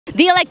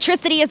The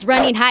electricity is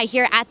running high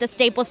here at the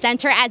Staples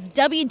Center as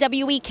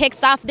WWE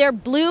kicks off their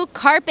blue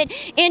carpet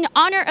in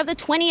honor of the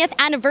 20th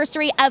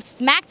anniversary of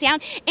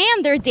Smackdown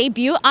and their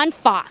debut on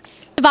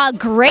Fox.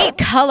 Great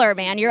color,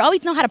 man. You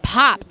always know how to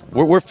pop.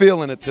 We're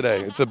feeling it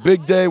today. It's a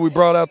big day. We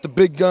brought out the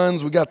big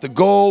guns. We got the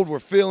gold. We're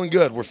feeling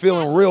good. We're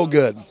feeling real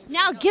good.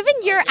 Now, given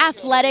your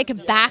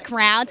athletic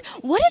background,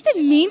 what does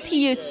it mean to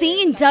you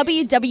seeing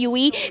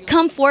WWE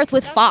come forth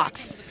with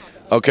Fox?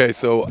 Okay,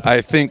 so I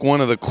think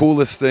one of the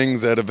coolest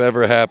things that have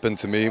ever happened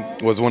to me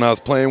was when I was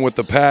playing with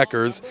the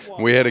Packers.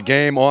 We had a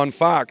game on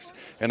Fox,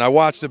 and I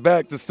watched it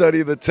back to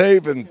study the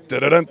tape, and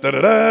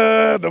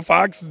the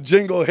Fox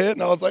jingle hit,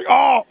 and I was like,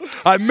 oh,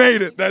 I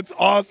made it. That's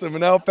awesome.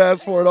 And now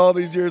fast forward all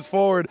these years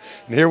forward,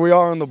 and here we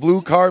are on the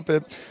blue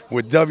carpet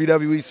with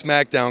WWE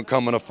Smackdown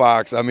coming to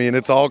Fox. I mean,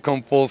 it's all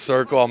come full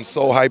circle. I'm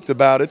so hyped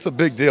about it. It's a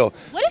big deal.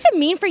 What does it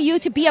mean for you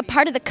to be a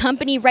part of the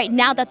company right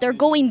now that they're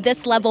going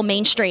this level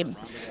mainstream?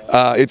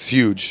 It's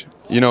huge.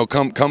 You know,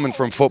 coming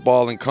from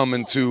football and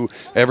coming to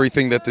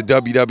everything that the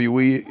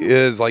WWE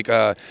is, like,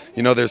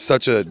 you know, there's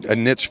such a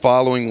niche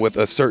following with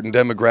a certain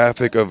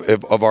demographic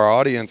of our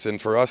audience,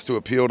 and for us to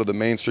appeal to the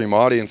mainstream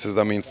audiences,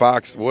 I mean,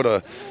 Fox, what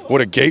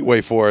a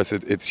gateway for us.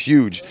 It's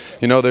huge.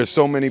 You know, there's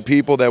so many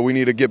people that we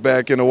need to get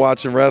back into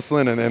watching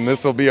wrestling, and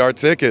this will be our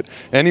ticket.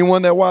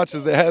 Anyone that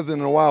watches that hasn't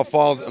in a while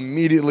falls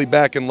immediately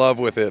back in love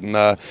with it, and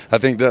I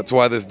think that's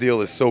why this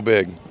deal is so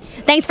big.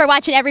 Thanks for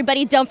watching,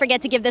 everybody. Don't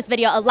forget to give this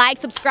video a like,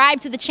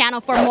 subscribe to the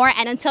channel for more,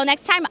 and until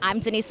next time, I'm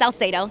Denise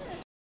Salcedo.